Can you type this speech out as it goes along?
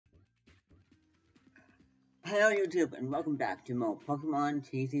Hello YouTube and welcome back to more Pokemon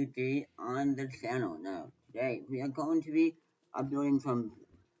TCG on the channel. Now today we are going to be uploading some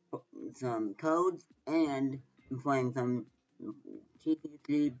codes and playing some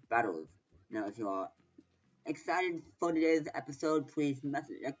TCG battles. Now if you are excited for today's episode, please smash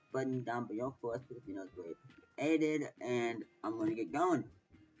the like button down below for us because we know it's very appreciated, and I'm gonna get going.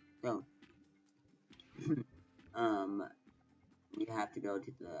 So you have to go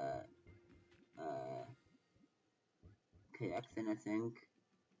to the Action, I think.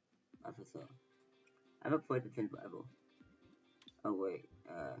 Officer. I haven't played this in forever. Oh wait,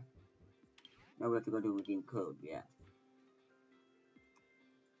 no, we have to go to redeem code, yeah.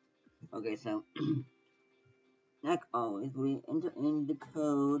 Okay, so, like always, we enter in the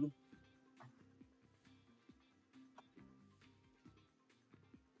code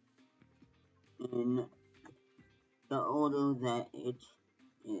in the order that it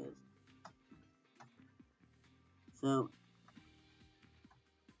is. So,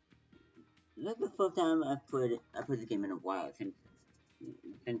 this is the first time I've played the game in a while, since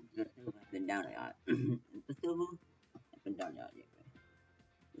the server has been down a lot. The server has been down a lot, yeah.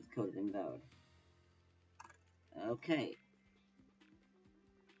 This code is invalid. Okay.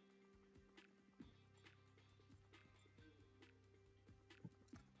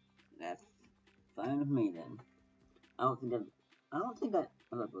 That's fine with me then. I don't think I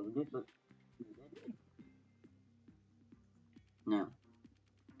uploaded it, but maybe I did. Now,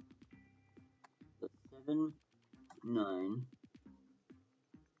 so 7, 9.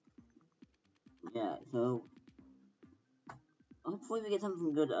 Yeah, so hopefully we get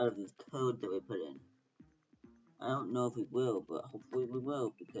something good out of this code that we put in. I don't know if we will, but hopefully we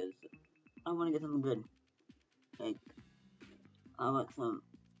will, because I want to get something good. Like, how about some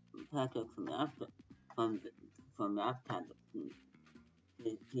package from the after the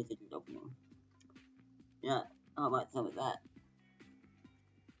TCG opening? Yeah, how about some of that?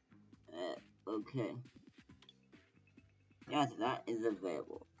 Okay. Yes, that is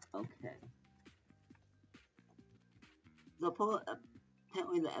available. Okay. So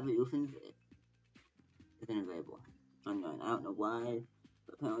apparently the evolutions isn't available. I don't know why,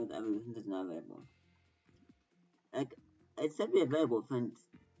 but apparently the evolutions is not available. Like, it should be available since,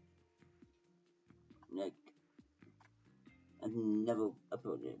 like, I've never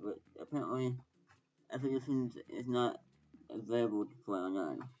uploaded it, but apparently evolutions is not available to play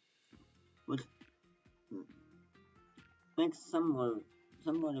online, which makes somewhat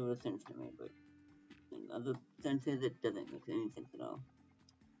of a sense to me, but in other senses it doesn't make any sense at all.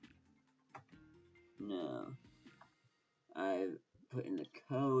 No. I put in the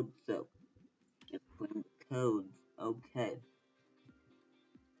code, so let's put in the codes. Okay.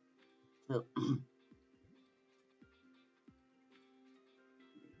 So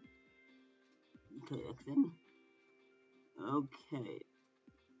collection. Okay.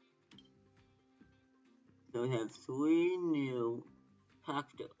 So we have 3 new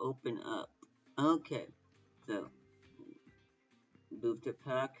packs to open up. Okay. So booster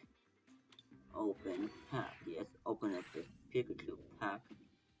pack. Open pack. Yes, open up the Pikachu pack.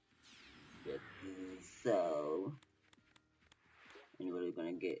 Yes, so and what are we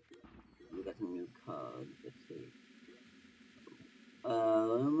gonna get? We got some new cards. Let's see.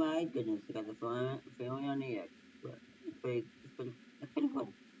 Oh my goodness, we got the family on the X. But it's pretty fun.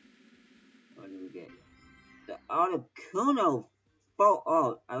 What do we get? The Articuno Full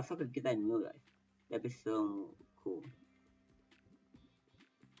Art. I wish I could get that in real life. That'd be so cool.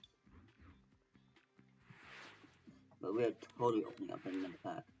 But we're totally opening up another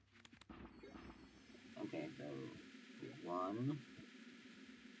pack. Okay, so 1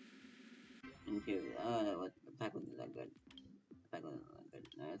 and 2. The pack wasn't that good. The pack wasn't that good.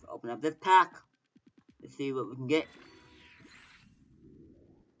 Now let's open up this pack. Let's see what we can get.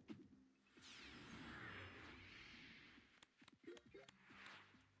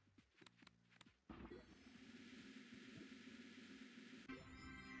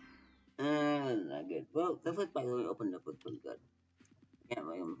 Not good. Well, the first pack we opened up was pretty good. Can't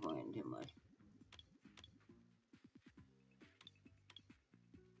really complain too much.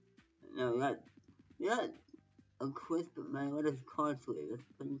 No, we got a crisp Myeloetta's card sleeve. That's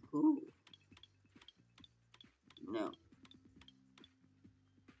pretty cool. No.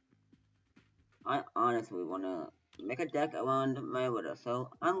 I honestly wanna make a deck around Meloetta, so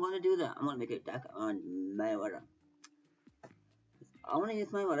I'm gonna do that. I'm gonna make a deck around Meloetta. I wanna use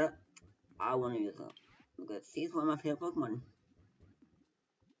Meloetta. I wanna use her. Because she's one of my favorite Pokemon.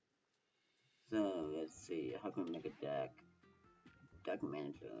 So, let's see. How can we make a deck? Deck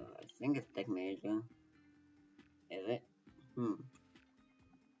manager. I think it's deck manager. Is it?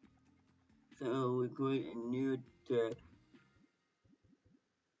 So we create a new deck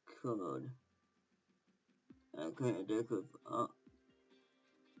code. Create a deck of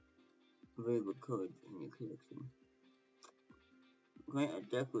available codes in your collection. Create a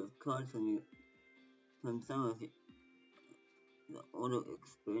deck with cards from some of the older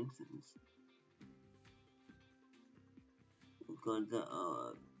expansions. Cards that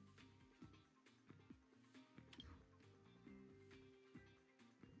are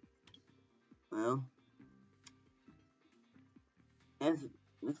well, let's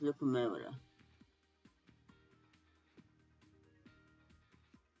look at Meloetta.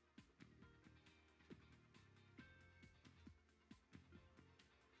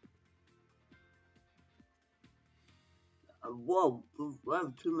 Whoa, I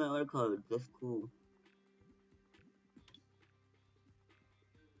have 2 Meloetta cards, that's cool.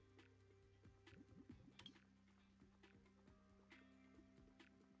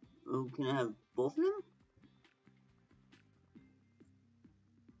 Oh, can I have both of them?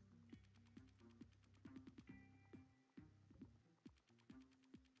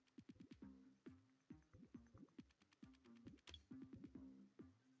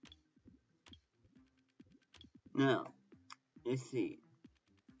 Now, let's see.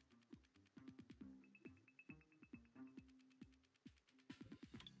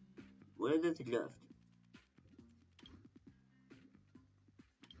 What is it left?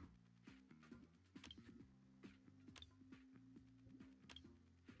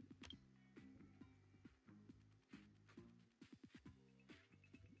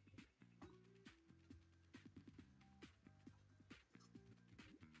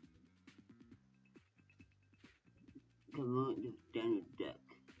 Come on, the standard deck.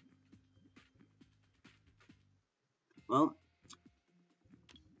 Well,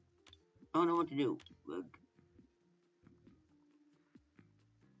 I don't know what to do. Look.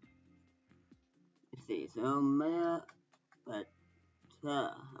 Let's see, so Meloetta,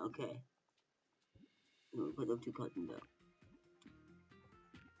 okay. We'll put up 2 cards in there.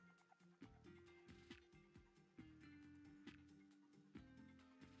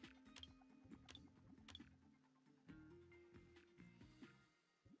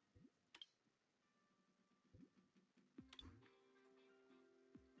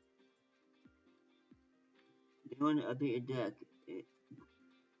 You want to update your deck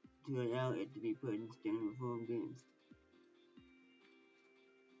to allow it to be put in standard form games.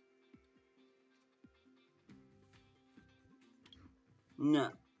 No.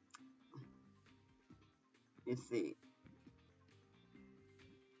 Let's see.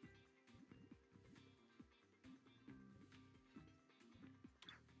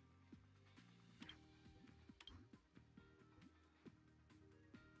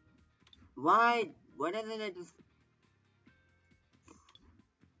 Why doesn't it just...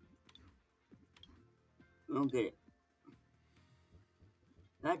 I don't get it.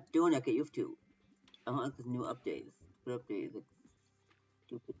 Not doing like it used to. I want this new updates. Good updates. It's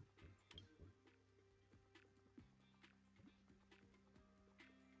stupid.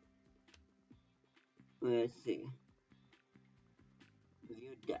 Let's see.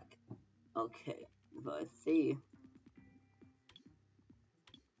 View deck. Okay. If I see...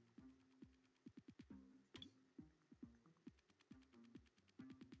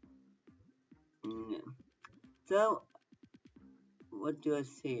 No. So, what do I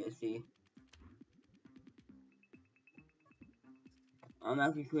see? I see. I'm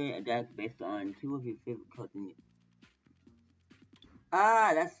actually creating a deck based on 2 of your favorite cards in it.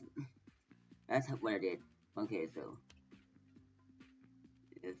 Ah, that's what I did. Okay, so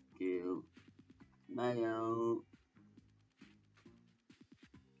let's do Melo.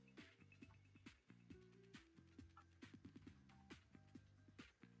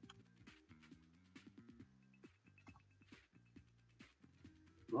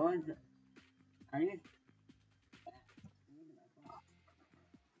 What is it? I need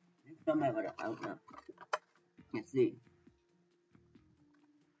some of it out now. Let's see.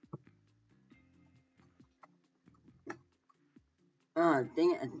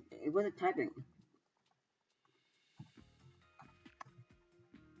 Dang it, it wasn't typing.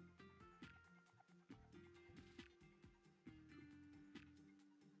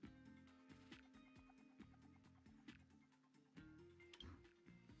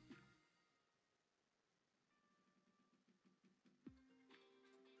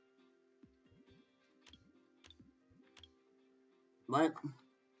 What?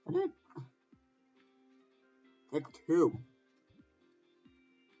 What? That's 2.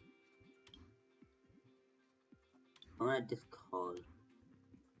 I'm gonna discard.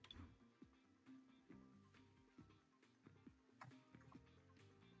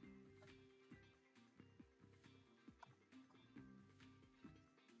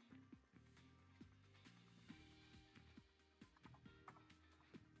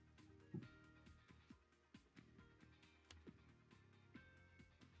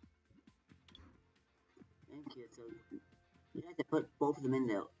 Thank you. So you have to put both of them in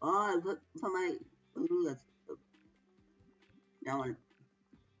there. Oh, I put my. That's, I want.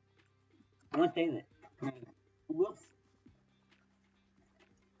 I want to say that. Whoops.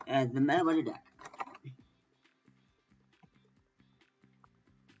 And the Meloetta deck.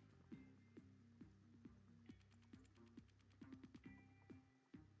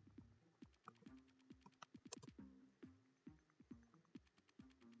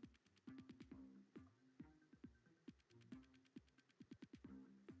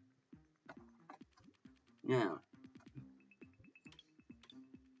 Now,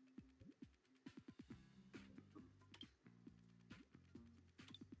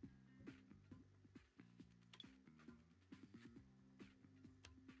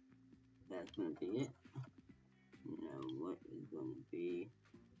 that's going to be it. Now, what is going to be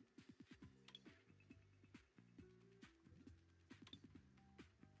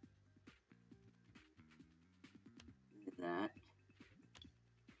that?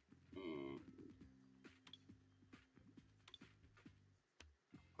 And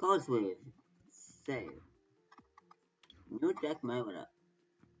Code Switch. Save. New deck Meloetta.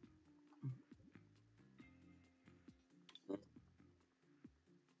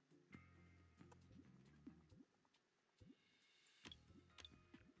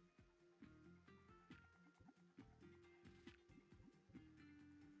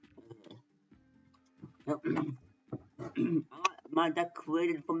 Yep. My deck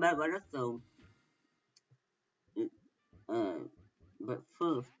created from Meloetta, so uh, but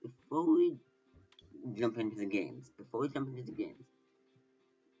first, before we jump into the games,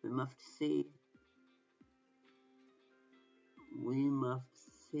 we must see,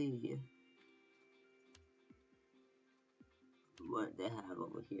 what they have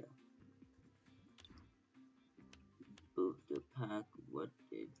over here. Booster pack, what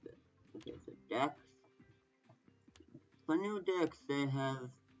is that? Okay, so decks. For new decks, they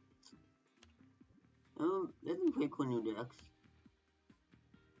have, there's some pretty cool new decks.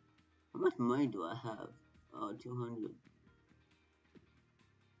 How much money do I have? Oh, 200.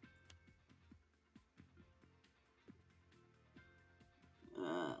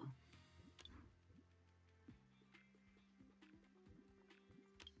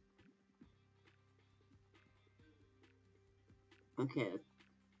 Okay.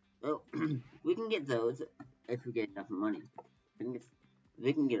 Oh, we can get those if we get enough money.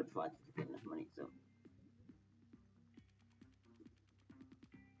 We can get a plot if we get enough money, so.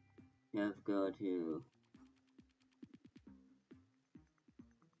 Let's go to.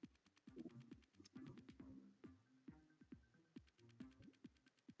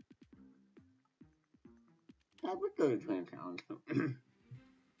 I would go to Twin Towns.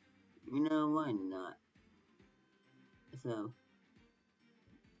 You know, why not? So.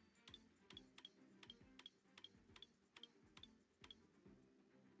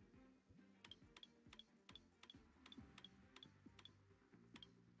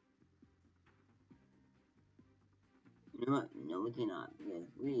 You know what? No, we cannot. Because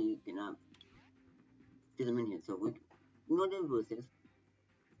we cannot do them in here. So we go to boosters.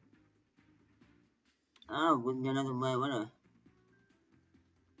 Oh, we can get another way. What a.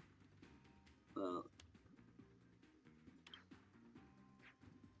 Well.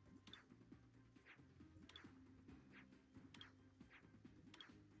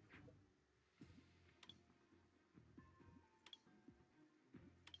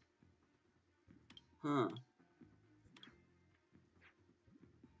 Huh.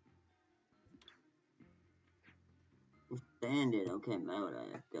 Standard. Okay, Meloetta.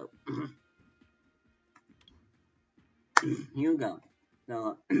 Let's go. Here we go.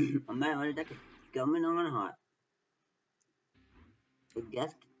 So, a Meloetta deck is coming on hot. The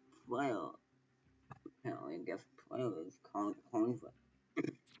guest player. Apparently, guest player is coin flip.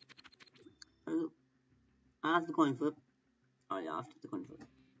 After the coin flip. Oh, yeah, after the coin flip.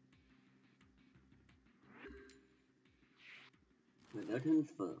 The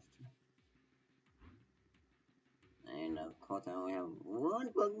turns first. And of course, I only have one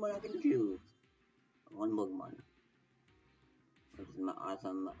Pokemon I can choose. One Pokemon. Which is my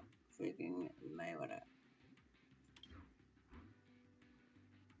awesome freaking Meloetta.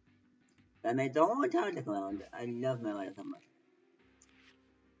 That made the whole entire deck around. I love Meloetta so much.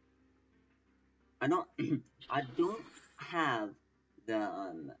 I don't have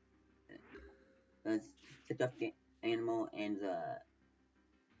the stuffed animal and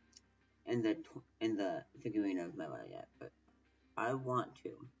the figurine of Meloetta yet, but I want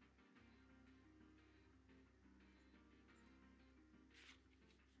to.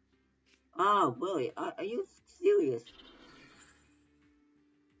 Oh, really? Are you serious?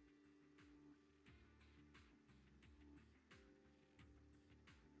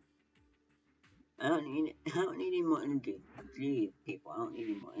 I don't need any more energy. Please, people, I don't need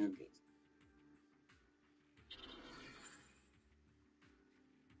any more energy.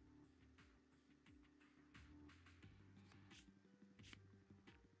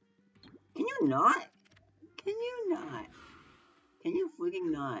 Can you not? Can you not? Can you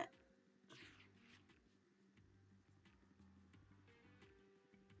freaking not?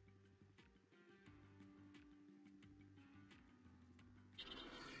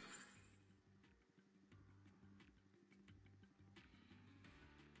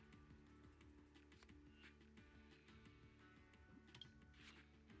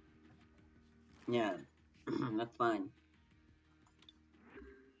 Yeah, that's fine.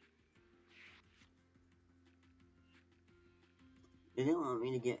 They didn't want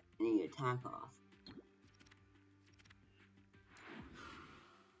me to get any attack off.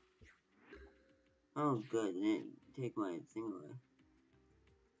 Oh, good. They didn't take my thing away.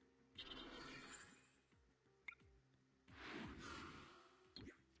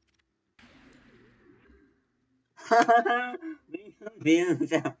 Being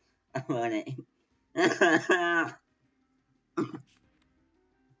himself. I want it.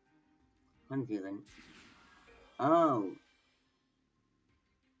 I'm feeling. Oh,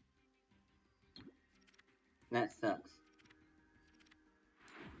 that sucks.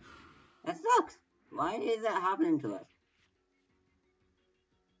 That sucks. Why is that happening to us?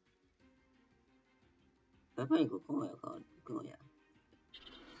 That's pretty cool. Cool, yeah.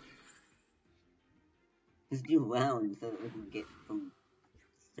 Just do rounds so that we can get some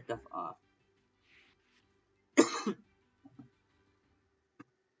stuff off.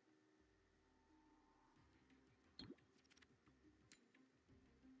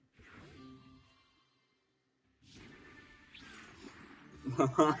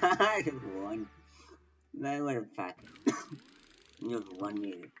 I just won. Man, what a fuck. You just won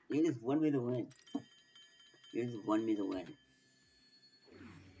me. You just won me to win. You just won me to win.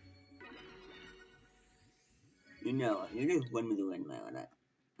 You know, you just won me to win, man.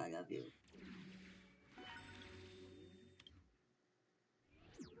 I love you.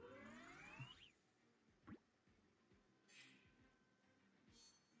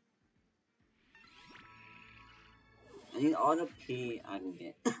 I need all the P I can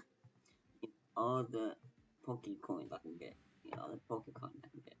get. All the Pokecoins I can get. All the Pokecoins I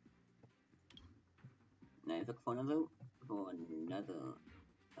can get. Now let's look for another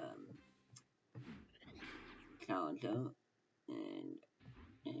character. And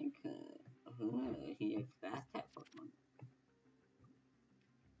he has fast type Pokemon.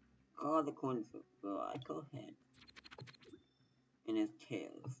 All the coins will I go ahead. And his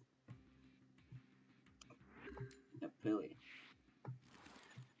tails. Not really.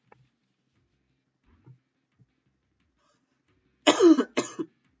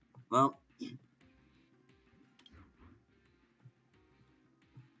 Well,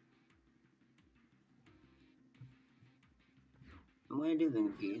 I'm gonna do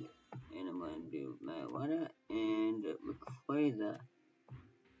Venipede, and I'm gonna do Meloetta and Rayquaza.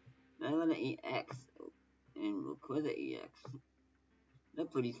 Meloetta EX and Rayquaza EX. They're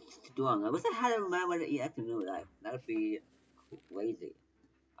pretty strong. I wish I had a Meloetta EX in real life. That would be crazy.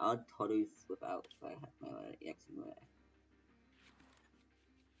 I'll totally flip out if I had Meloetta EX in real life.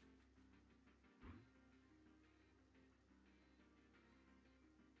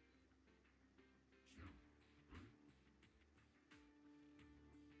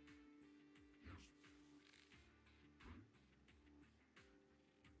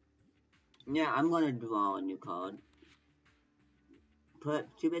 Yeah, I'm gonna draw a new card. Put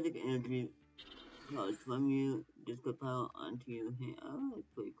 2 basic energy cards from you, discard pile onto your hand. Oh, that's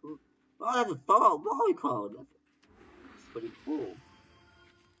pretty cool. Oh, that's a fall volley card. That's pretty cool.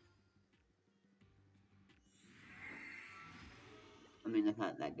 I mean, that's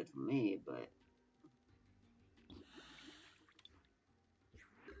not that good for me, but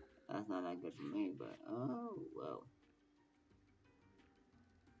that's not that good for me, but oh, well.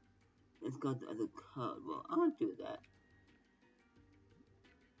 Let's go to the other card. Well, I'll do that.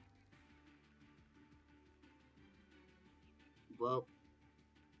 Well,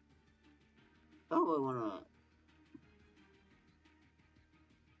 oh, I wanna.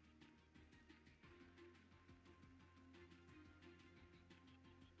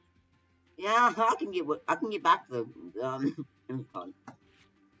 Yeah, I can get back to the energy card.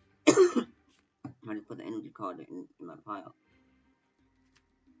 I just put the energy card in my pile.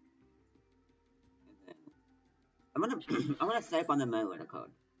 And then I'm gonna set up on the Meloetta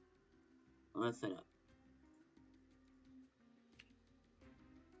card. I'm gonna set up.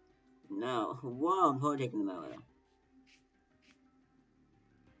 No, whoa, I'm totally taking the Meloetta.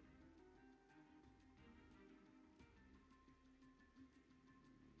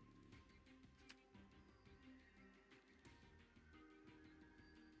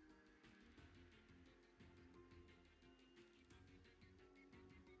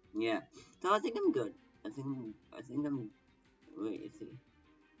 Yeah. So I think I'm good. I think I'm. Wait, is he?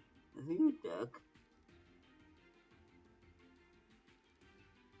 Is he a duck?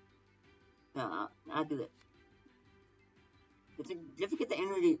 No, I'll do it. Just to get the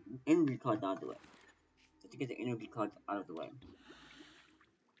energy cards out of the way. Just to get the energy cards out of the way.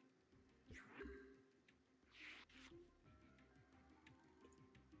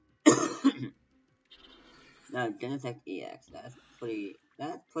 Now, Genesect EX. That's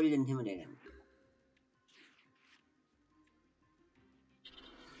pretty intimidating.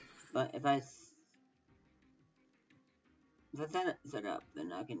 But if I set up,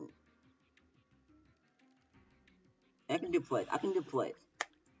 then I can do plays. I can do plays.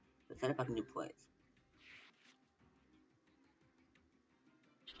 The setup I can do plays.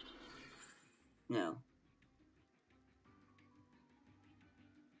 No.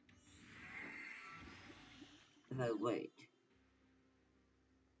 If I wait.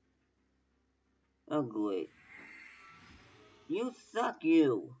 Oh great. You suck,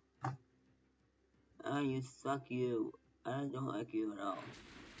 you! Ah, you suck, you. I don't like you at all.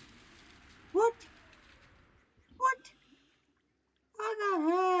 What? What? What the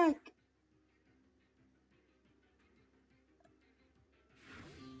heck?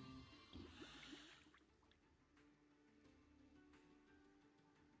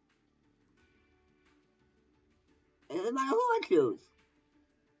 It doesn't matter who I choose.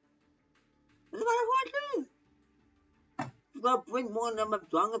 It doesn't matter who I choose. I'm gonna bring one of my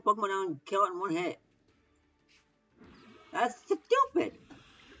strongest Pokemon down and kill it in one hit. That's stupid.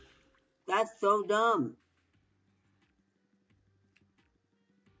 That's so dumb.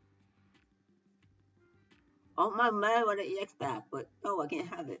 Oh my man, want an EX back, but no, I can't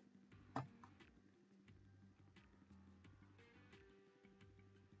have it.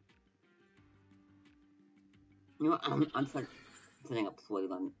 You know what? I'm setting up plays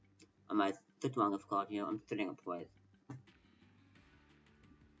on my strongest card here. I'm setting up plays.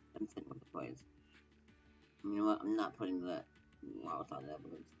 I'm setting up the plays. You know what? I'm not putting the waltz on there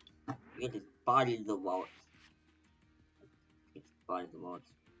because you get this body the waltz. It's body the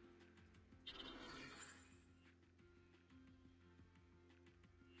waltz.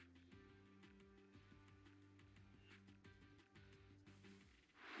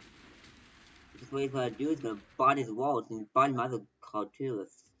 Just what he's gonna do is gonna body the waltz and body my other card too.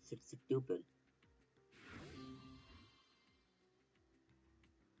 It's stupid.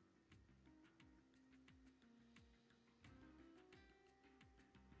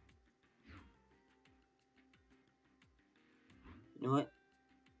 You know what?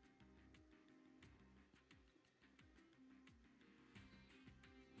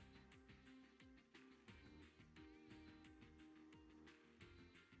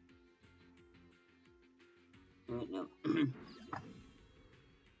 No.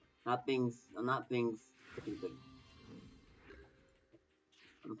 I'm not being stupid.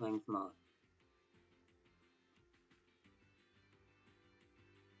 I'm playing smart.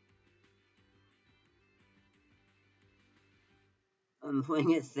 I'm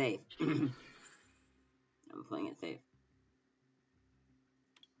playing it safe. I'm playing it safe.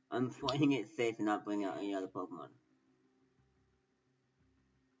 I'm playing it safe and not bringing out any other Pokemon.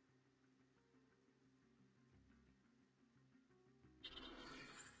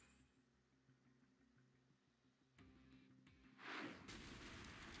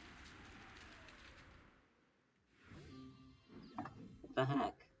 What the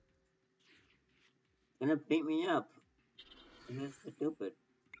heck? It's gonna beat me up. This is stupid.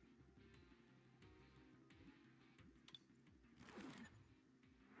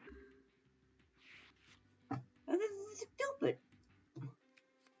 This is stupid.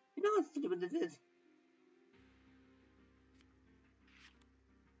 You know how stupid this is?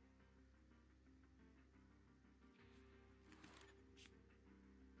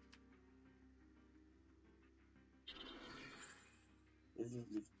 This is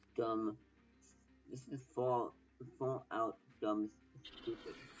just dumb. This is fall out dumb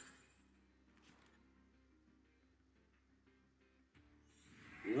stupid.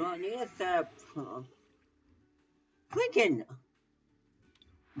 You don't need a setup. Freaking!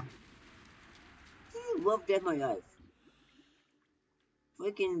 This is love dead my life.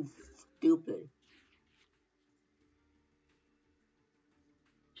 Freaking stupid.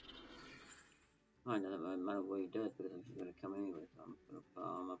 Oh, it doesn't matter what he does because I'm just gonna come anyway, so I'm gonna put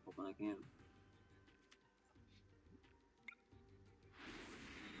all my Pokemon I can.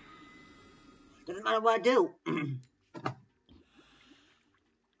 Doesn't matter what I do.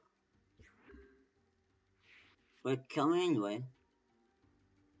 But kill me anyway.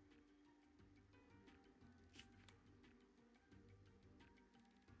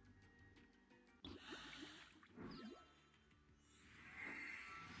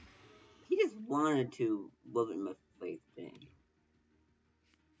 wanted to live in my faith thing.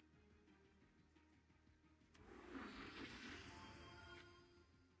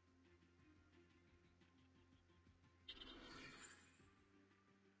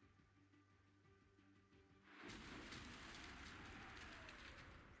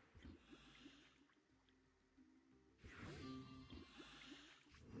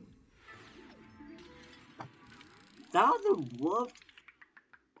 That was the worst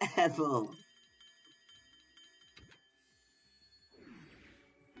ever.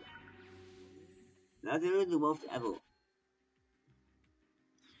 That's really the worst ever.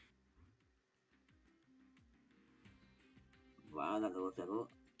 Wow, that's the worst ever.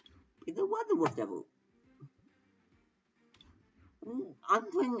 It was the worst ever. I'm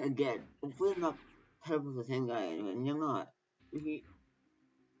playing again. Hopefully I'm not terrible the same guy anyway, and you're not.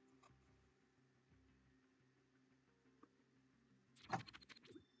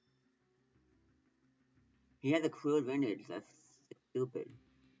 He had a clear advantage, that's stupid.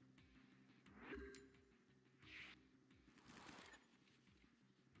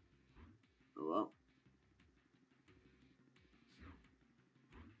 Well,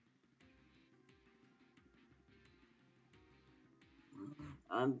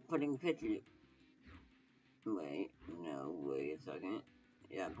 I'm putting pictures. Wait, no, wait a second.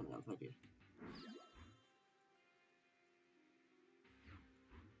 Yeah, I'm putting up pictures.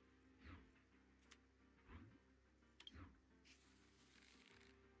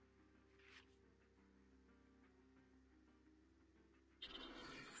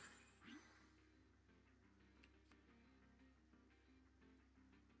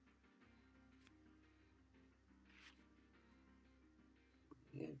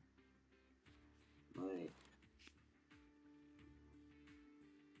 Yeah, wait.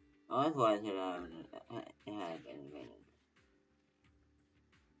 Oh, that's why I said I had an advantage.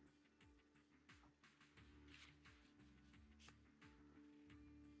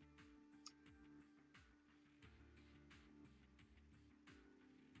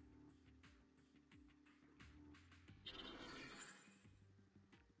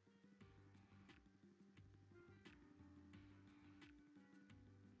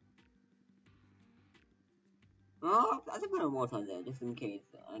 Well, I think I'm gonna work on that just in case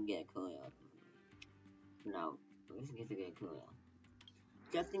I get a coolio. No, just in case I get a coolio.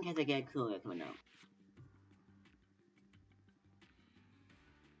 Just in case I get a coolio coming out.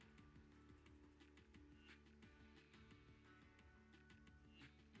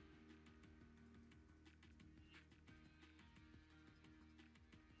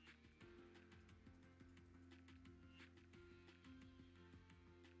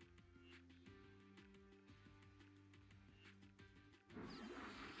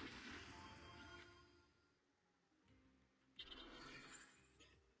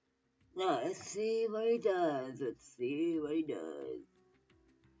 No, let's see what he does. Let's see what he does.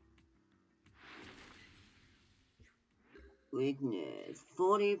 Weakness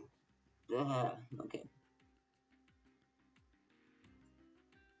 40. Okay.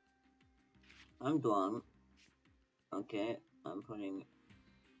 I'm done. Okay, I'm putting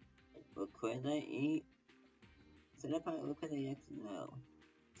Meloetta E. Should I put Meloetta X? No.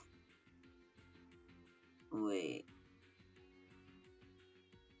 Wait.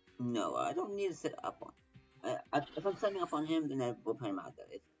 No, I don't need to set up on. If I'm setting up on him, then I will put him out there.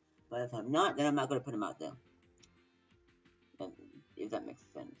 But if I'm not, then I'm not going to put him out there. And if that makes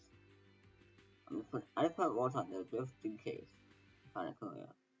sense. I just put Walt out there just in case. Kind of cool, yeah.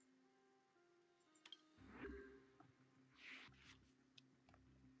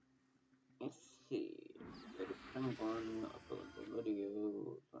 Let's see. I'm going to upload the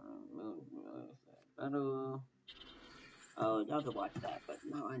video. Battle. Oh, y'all can watch that, but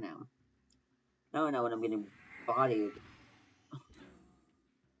now I know. Now I know when I'm getting bodied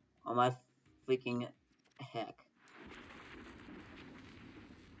on my freaking heck.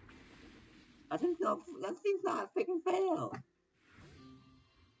 That thing's not freaking fail.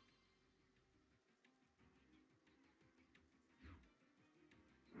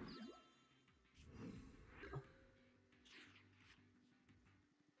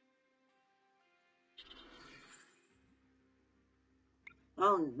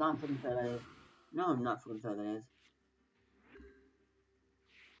 No, I'm not freaking fail that is. No, I'm not freaking fail that is.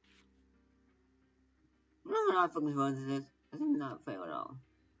 No, I'm not freaking fail this is. This is not fail at all.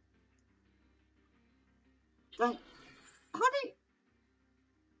 Like, how did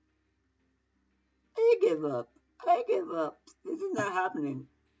I give up? I give up. This is not happening.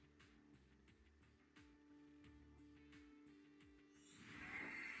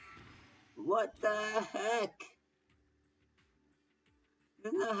 What the heck?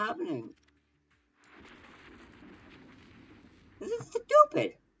 This is not happening. This is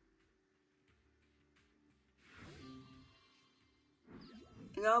stupid.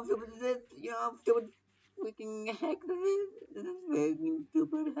 You know how stupid this is? You know how stupid freaking heck this is? This is freaking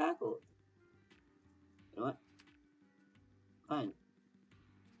stupid hackles. You know what? Fine.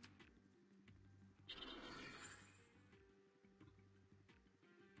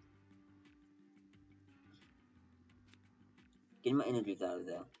 Get my energies out of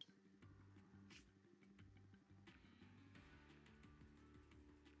there.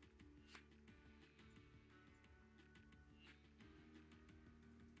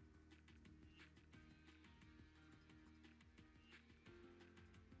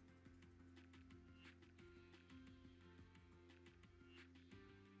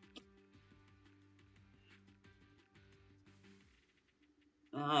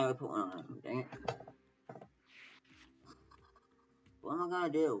 I put one on him. Dang it. What am I gonna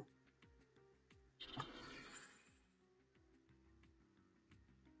do?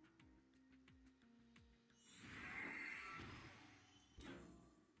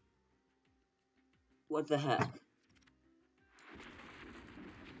 What the heck?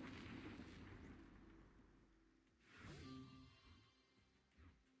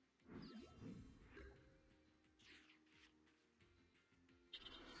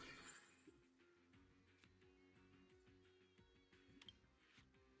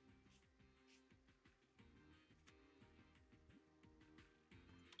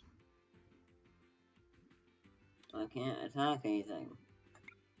 I can't attack anything.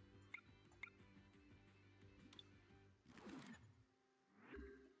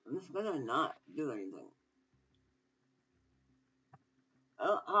 I'm just gonna not do anything. I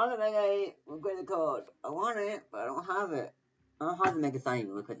don't have the Mega 8 credit card. I want it, but I don't have it. I don't have the Mega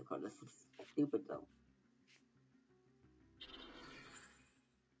Sign with credit card. That's stupid though.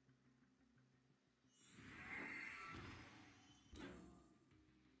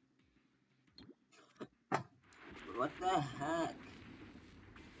 What the heck?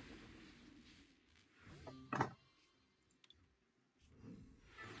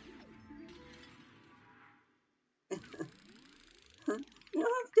 You know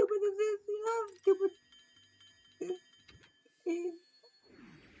how stupid this is? You know how stupid this is?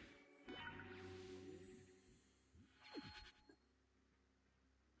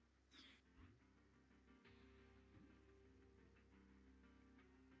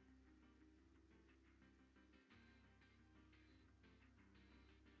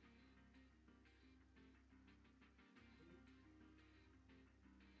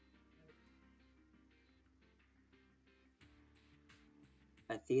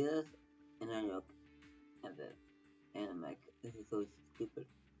 I see this, and I look at this, and I'm like, this is so stupid.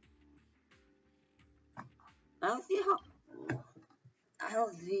 I don't see how. I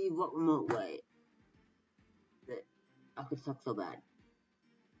don't see what remote way that I could suck so bad.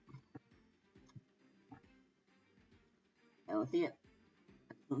 I don't see it.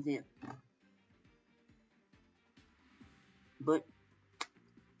 I don't see it. But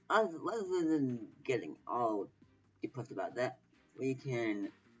other than getting all depressed about that, we can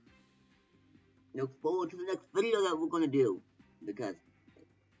look forward to the next video that we're gonna do, because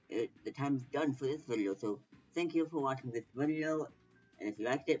the time's done for this video. So thank you for watching this video, and if you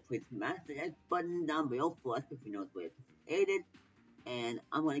liked it, please smash the like button down below for us if you know it's way appreciated. And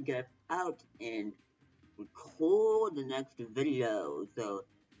I'm gonna get out and record the next video. So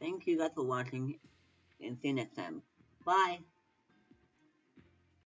thank you guys for watching, and see you next time. Bye.